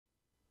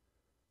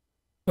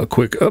A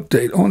quick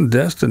update on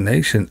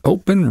Destination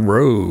Open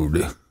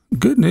Road.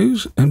 Good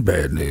news and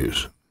bad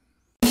news.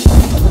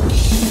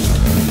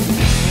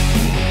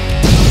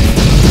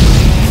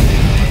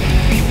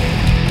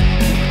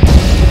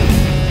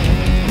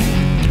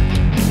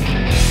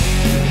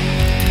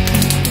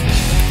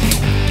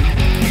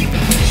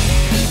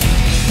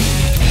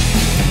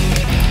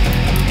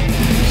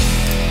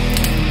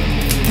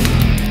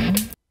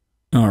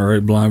 All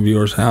right, blind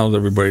viewers, how's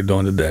everybody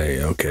doing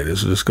today? Okay,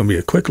 this is just going to be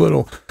a quick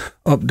little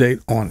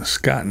update on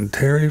Scott and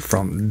Terry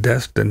from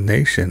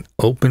Destination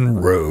Open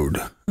Road.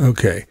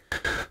 Okay,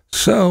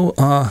 so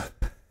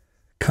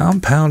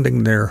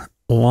compounding their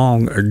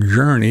long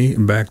journey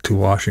back to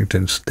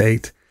Washington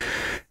State,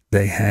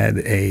 they had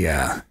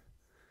a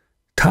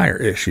tire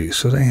issue,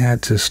 so they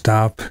had to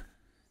stop,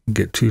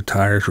 get 2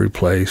 tires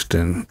replaced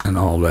and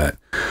all that.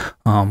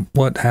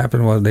 What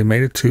happened was they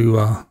made it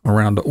to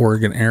around the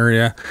Oregon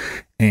area,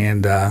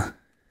 and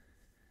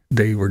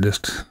they were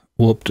just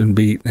whooped and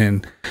beat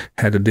and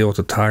had to deal with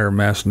the tire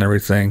mess and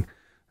everything.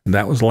 And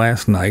that was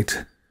last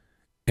night.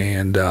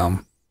 And so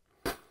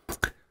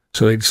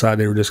they decided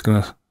they were just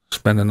going to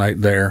spend the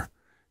night there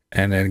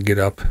and then get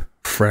up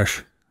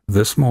fresh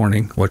this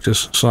morning, which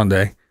is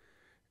Sunday.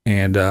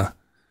 And then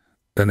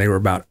they were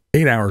about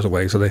 8 hours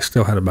away, so they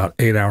still had about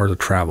 8 hours of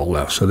travel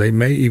left. So they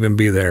may even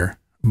be there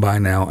by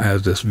now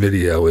as this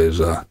video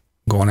is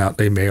going out.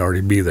 They may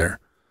already be there.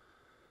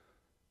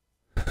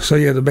 So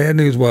yeah, the bad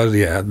news was,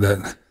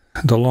 that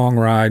the long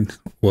ride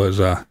was,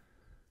 the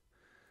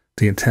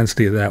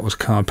intensity of that was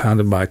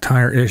compounded by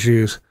tire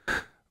issues.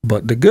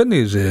 But the good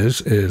news is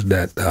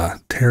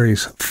that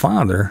Terry's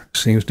father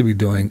seems to be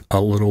doing a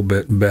little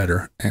bit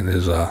better and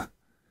is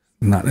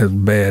not as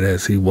bad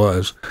as he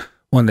was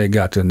when they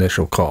got the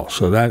initial call.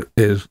 So that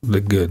is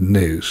the good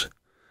news.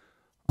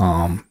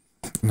 Now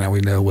we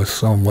know with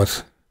someone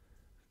with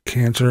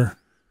cancer,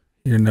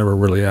 you're never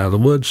really out of the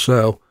woods.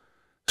 So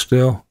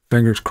still,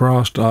 fingers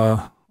crossed,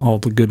 all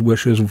the good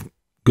wishes,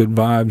 good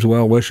vibes,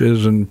 well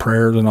wishes, and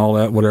prayers and all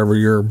that, whatever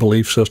your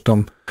belief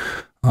system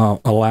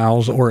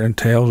allows or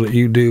entails that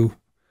you do.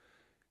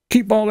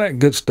 Keep all that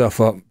good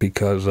stuff up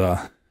because,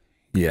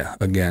 yeah,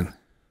 again,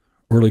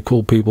 really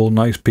cool people,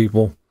 nice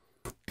people.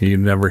 You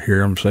never hear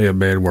them say a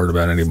bad word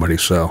about anybody.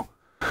 So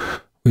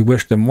we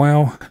wish them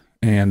well,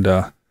 and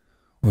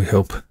we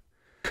hope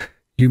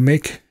you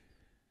make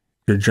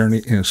your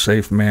journey in a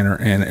safe manner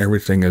and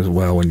everything is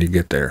well when you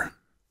get there.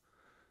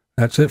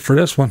 That's it for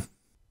this one.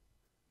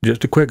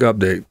 Just a quick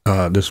update.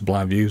 This is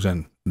BlindViews,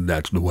 and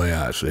that's the way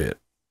I see it.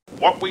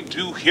 What we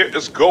do here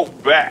is go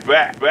back.